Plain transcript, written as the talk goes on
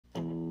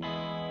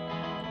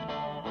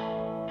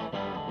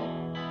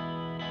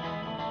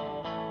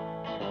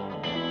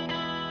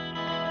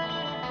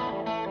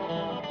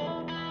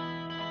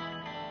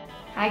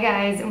Hi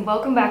guys, and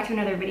welcome back to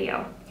another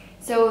video.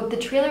 So the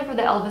trailer for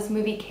the Elvis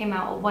movie came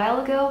out a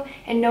while ago,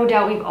 and no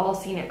doubt we've all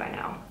seen it by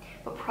now.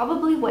 But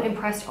probably what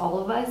impressed all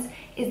of us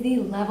is the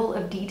level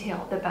of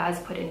detail that Baz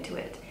put into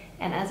it.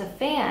 And as a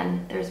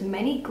fan, there's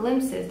many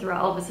glimpses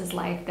throughout Elvis's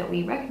life that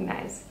we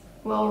recognize.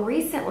 Well,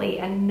 recently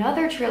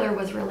another trailer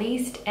was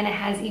released and it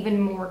has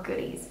even more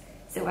goodies.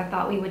 So I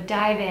thought we would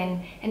dive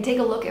in and take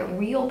a look at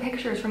real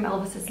pictures from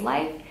Elvis's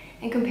life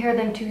and compare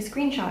them to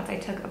screenshots I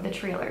took of the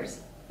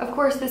trailers. Of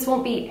course, this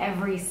won't be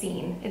every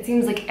scene. It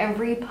seems like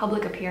every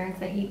public appearance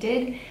that he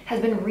did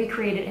has been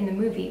recreated in the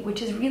movie,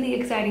 which is really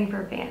exciting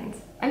for fans.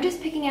 I'm just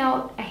picking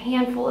out a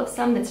handful of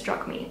some that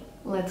struck me.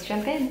 Let's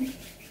jump in.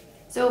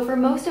 So for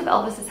most of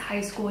Elvis's high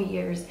school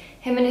years,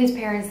 him and his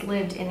parents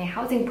lived in a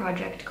housing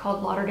project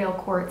called Lauderdale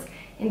Courts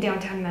in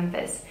downtown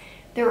Memphis.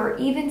 There are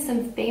even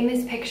some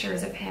famous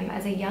pictures of him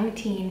as a young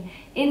teen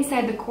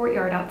inside the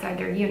courtyard outside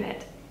their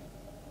unit.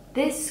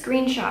 This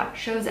screenshot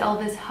shows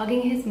Elvis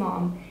hugging his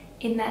mom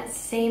in that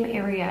same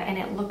area, and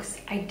it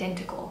looks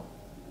identical.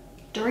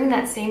 During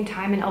that same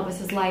time in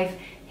Elvis's life,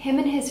 him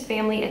and his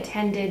family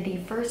attended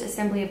the First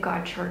Assembly of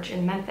God Church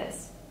in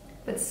Memphis.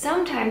 But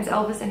sometimes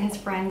Elvis and his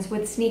friends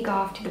would sneak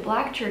off to the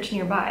black church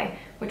nearby,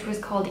 which was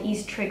called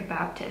East Trigg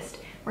Baptist,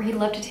 where he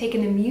loved to take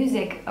in the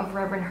music of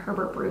Reverend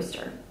Herbert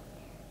Brewster.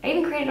 I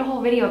even created a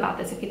whole video about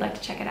this if you'd like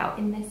to check it out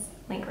in this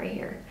link right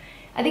here.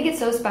 I think it's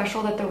so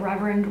special that the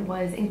Reverend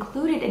was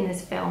included in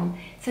this film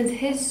since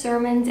his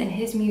sermons and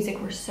his music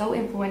were so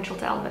influential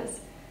to Elvis.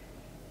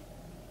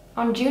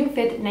 On June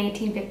 5th,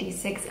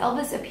 1956,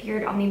 Elvis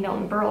appeared on the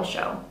Milton Berle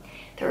Show.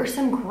 There are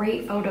some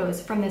great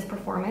photos from this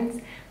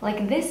performance,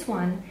 like this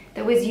one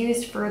that was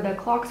used for the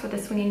clocks with the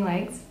swinging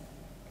legs.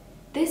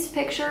 This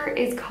picture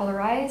is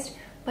colorized,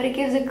 but it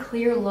gives a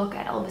clear look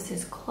at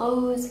Elvis's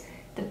clothes,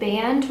 the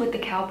band with the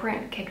cow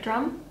print kick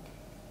drum.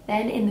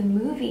 Then in the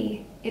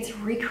movie, it's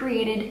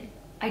recreated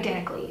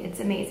identically. It's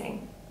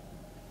amazing.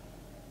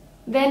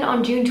 Then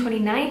on June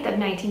 29th of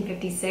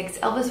 1956,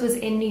 Elvis was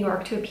in New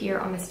York to appear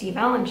on the Steve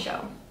Allen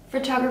Show.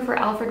 Photographer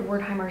Alfred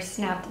Wertheimer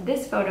snapped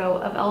this photo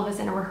of Elvis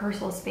in a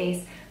rehearsal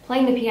space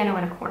playing the piano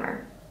in a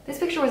corner. This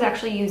picture was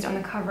actually used on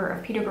the cover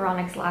of Peter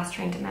Guralnick's Last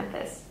Train to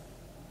Memphis.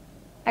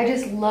 I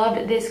just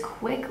loved this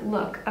quick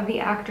look of the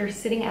actor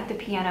sitting at the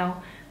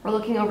piano or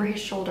looking over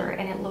his shoulder,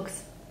 and it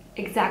looks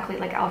exactly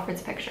like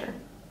Alfred's picture.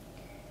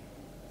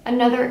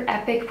 Another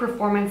epic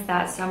performance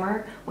that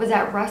summer was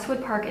at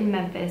Rustwood Park in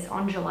Memphis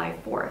on July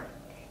 4th.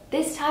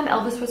 This time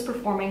Elvis was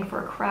performing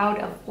for a crowd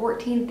of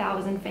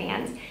 14,000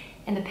 fans,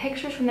 and the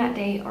pictures from that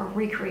day are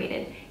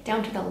recreated,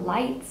 down to the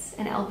lights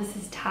and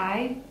Elvis's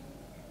tie.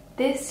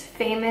 This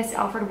famous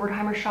Alfred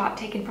Wertheimer shot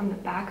taken from the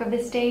back of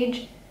the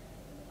stage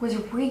was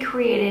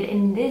recreated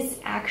in this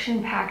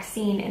action-packed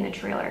scene in the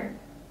trailer.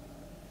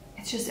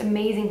 It's just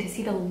amazing to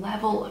see the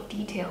level of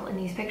detail in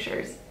these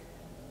pictures.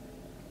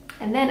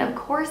 And then, of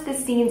course, the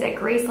scenes at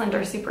Graceland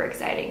are super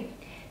exciting.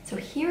 So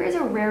here is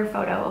a rare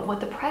photo of what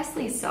the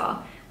Presleys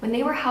saw when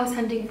they were house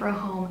hunting for a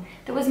home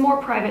that was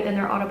more private than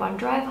their Audubon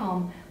Drive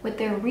home with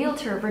their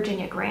realtor,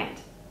 Virginia Grant.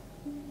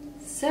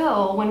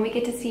 So when we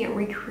get to see it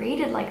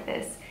recreated like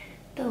this,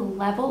 the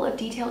level of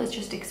detail is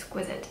just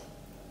exquisite.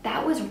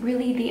 That was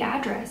really the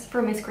address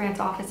for Miss Grant's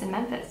office in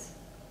Memphis.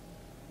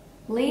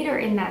 Later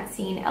in that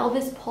scene,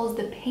 Elvis pulls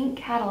the pink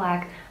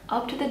Cadillac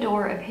up to the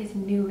door of his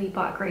newly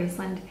bought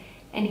Graceland.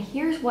 And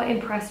here's what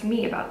impressed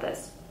me about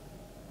this.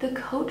 The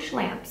coach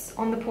lamps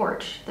on the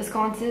porch, the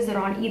sconces that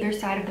are on either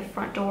side of the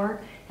front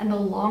door, and the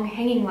long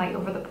hanging light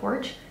over the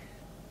porch,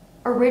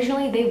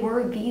 originally they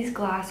were these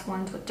glass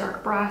ones with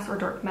dark brass or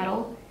dark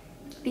metal.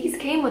 These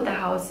came with the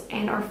house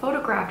and are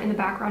photographed in the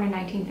background in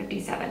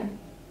 1957.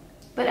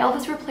 But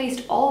Elvis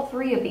replaced all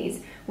three of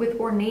these with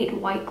ornate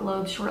white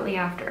globes shortly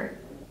after.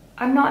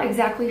 I'm not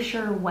exactly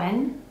sure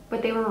when,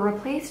 but they were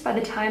replaced by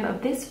the time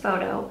of this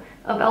photo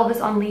of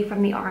Elvis on leave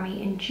from the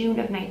Army in June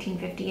of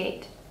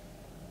 1958.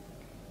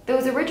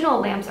 Those original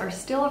lamps are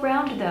still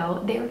around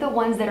though. They're the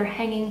ones that are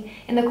hanging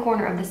in the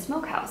corner of the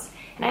smokehouse,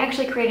 and I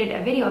actually created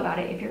a video about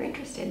it if you're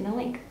interested in the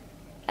link.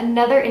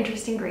 Another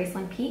interesting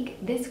Graceland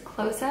peek, this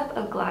close-up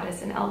of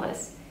Gladys and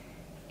Elvis.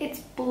 It's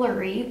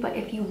blurry, but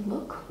if you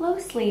look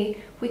closely,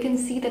 we can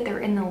see that they're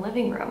in the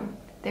living room.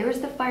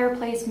 There's the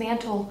fireplace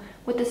mantle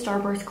with the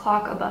starburst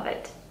clock above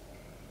it.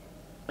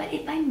 But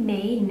if I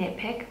may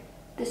nitpick,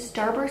 the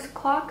starburst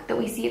clock that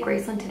we see at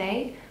Graceland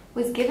today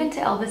was given to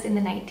Elvis in the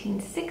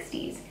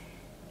 1960s.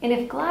 And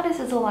if Gladys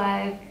is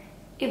alive,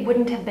 it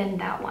wouldn't have been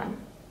that one.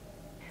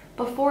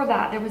 Before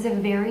that, there was a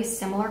very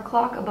similar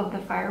clock above the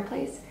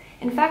fireplace.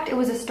 In fact, it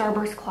was a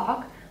starburst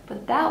clock,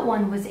 but that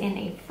one was in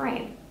a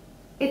frame.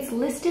 It's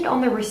listed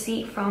on the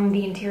receipt from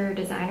the interior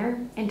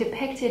designer and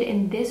depicted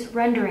in this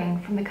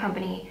rendering from the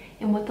company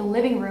in what the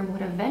living room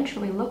would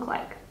eventually look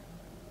like.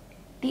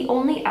 The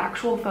only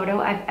actual photo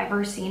I've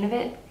ever seen of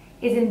it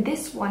is in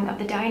this one of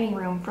the dining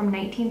room from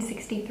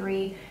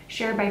 1963,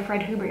 shared by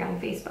Fred Whobrey on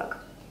Facebook.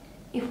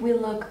 If we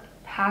look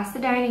past the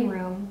dining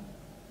room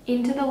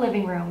into the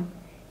living room,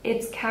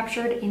 it's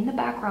captured in the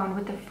background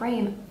with the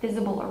frame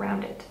visible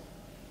around it.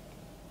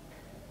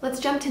 Let's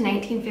jump to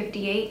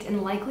 1958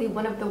 and likely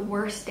one of the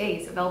worst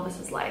days of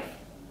Elvis's life.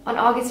 On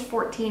August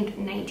 14th,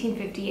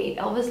 1958,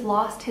 Elvis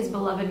lost his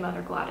beloved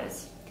mother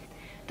Gladys.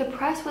 The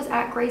press was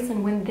at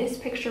Graceland when this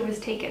picture was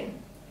taken.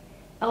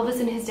 Elvis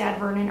and his dad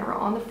Vernon are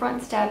on the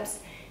front steps,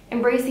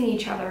 embracing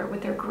each other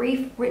with their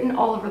grief written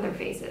all over their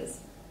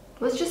faces.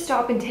 Let's just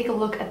stop and take a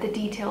look at the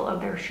detail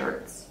of their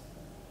shirts.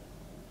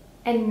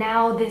 And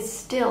now this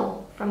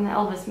still from the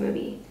Elvis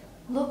movie.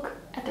 Look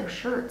at their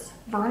shirts.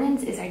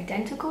 Vernon's is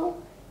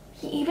identical.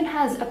 He even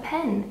has a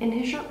pen in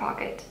his shirt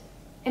pocket.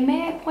 And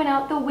may I point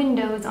out the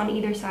windows on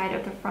either side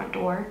of the front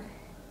door,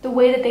 the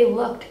way that they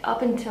looked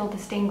up until the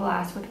stained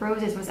glass with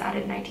roses was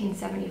added in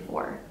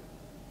 1974.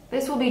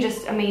 This will be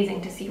just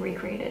amazing to see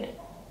recreated.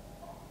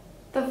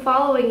 The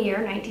following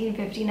year,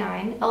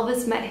 1959,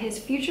 Elvis met his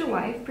future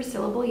wife,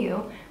 Priscilla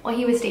𝐓𝐢𝐻, while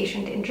he was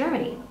stationed in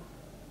Germany.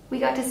 We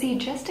got to see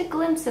just a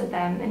glimpse of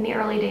them in the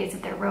early days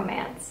of their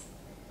romance.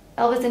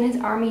 Elvis in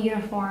his army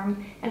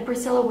uniform and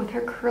Priscilla with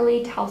her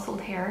curly,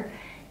 tousled hair.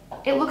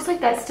 It looks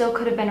like that still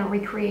could have been a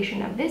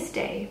recreation of this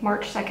day,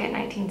 March 2nd,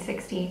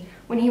 1960,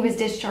 when he was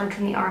discharged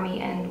from the army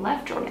and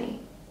left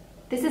Germany.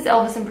 This is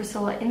Elvis and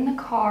Priscilla in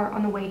the car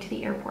on the way to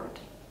the airport.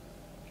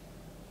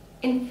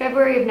 In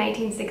February of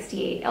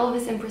 1968,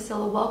 Elvis and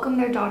Priscilla welcomed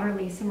their daughter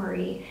Lisa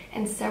Marie,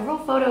 and several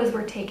photos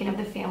were taken of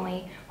the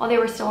family while they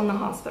were still in the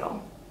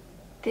hospital.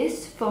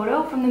 This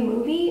photo from the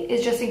movie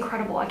is just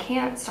incredible. I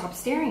can't stop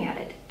staring at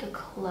it. The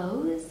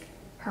clothes,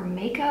 her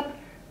makeup,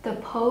 the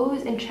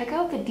pose, and check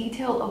out the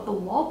detail of the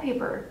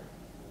wallpaper.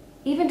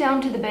 Even down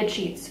to the bed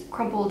sheets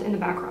crumpled in the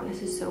background.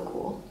 This is so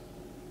cool.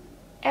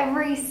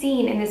 Every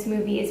scene in this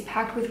movie is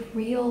packed with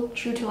real,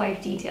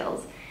 true-to-life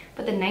details,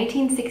 but the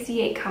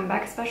 1968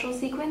 comeback special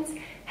sequence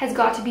has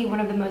got to be one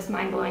of the most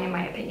mind-blowing in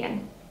my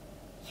opinion.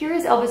 Here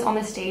is Elvis on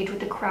the stage with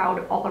the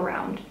crowd all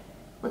around.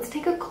 Let's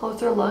take a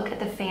closer look at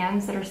the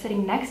fans that are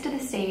sitting next to the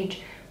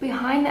stage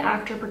behind the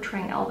actor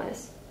portraying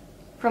Elvis.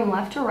 From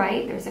left to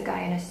right, there's a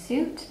guy in a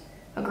suit,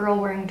 a girl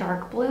wearing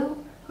dark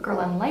blue, a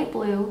girl in light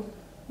blue,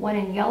 one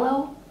in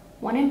yellow,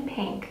 one in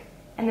pink,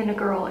 and then a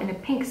girl in a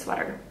pink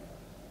sweater.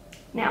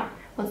 Now,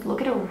 let's look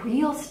at a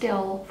real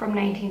still from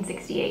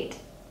 1968.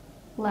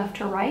 Left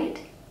to right,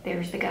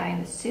 there's the guy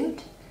in the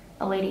suit,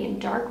 a lady in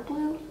dark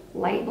blue,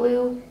 light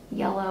blue,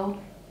 yellow,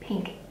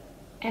 pink,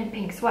 and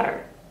pink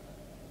sweater.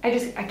 I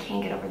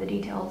can't get over the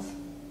details.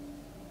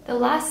 The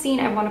last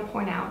scene I want to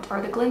point out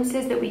are the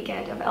glimpses that we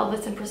get of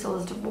Elvis and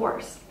Priscilla's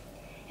divorce.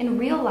 In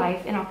real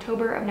life, in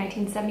October of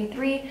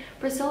 1973,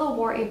 Priscilla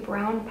wore a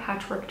brown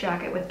patchwork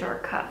jacket with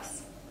dark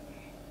cuffs.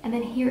 And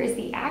then here is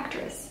the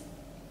actress.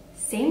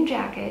 Same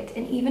jacket,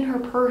 and even her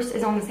purse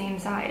is on the same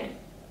side.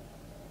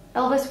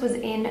 Elvis was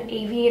in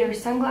aviator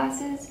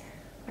sunglasses,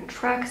 a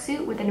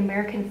tracksuit with an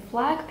American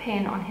flag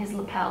pin on his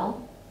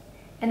lapel,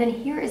 and then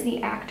here is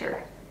the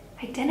actor,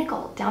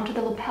 identical down to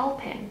the lapel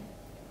pin.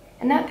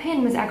 And that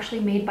pin was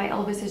actually made by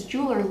Elvis's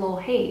jeweler,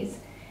 𝐓𝐢𝐻,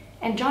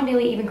 and John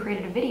Daly even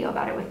created a video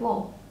about it with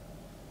Lowell.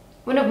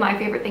 One of my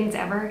favorite things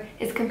ever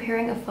is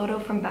comparing a photo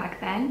from back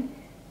then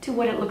to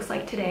what it looks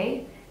like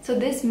today. So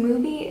this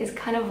movie is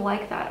kind of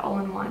like that all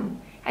in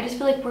one. I just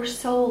feel like we're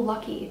so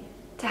lucky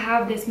to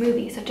have this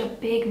movie, such a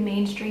big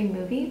mainstream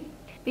movie,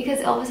 because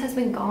Elvis has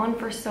been gone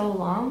for so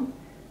long,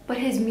 but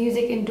his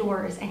music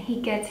endures and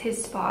he gets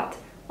his spot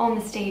on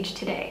the stage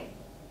today.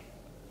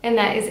 And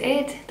that is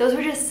it. Those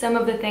were just some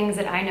of the things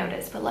that I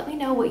noticed, but let me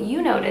know what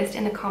you noticed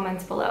in the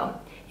comments below.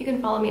 You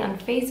can follow me on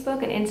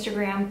Facebook and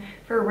Instagram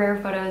for rare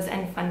photos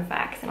and fun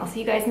facts, and I'll see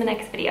you guys in the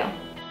next video.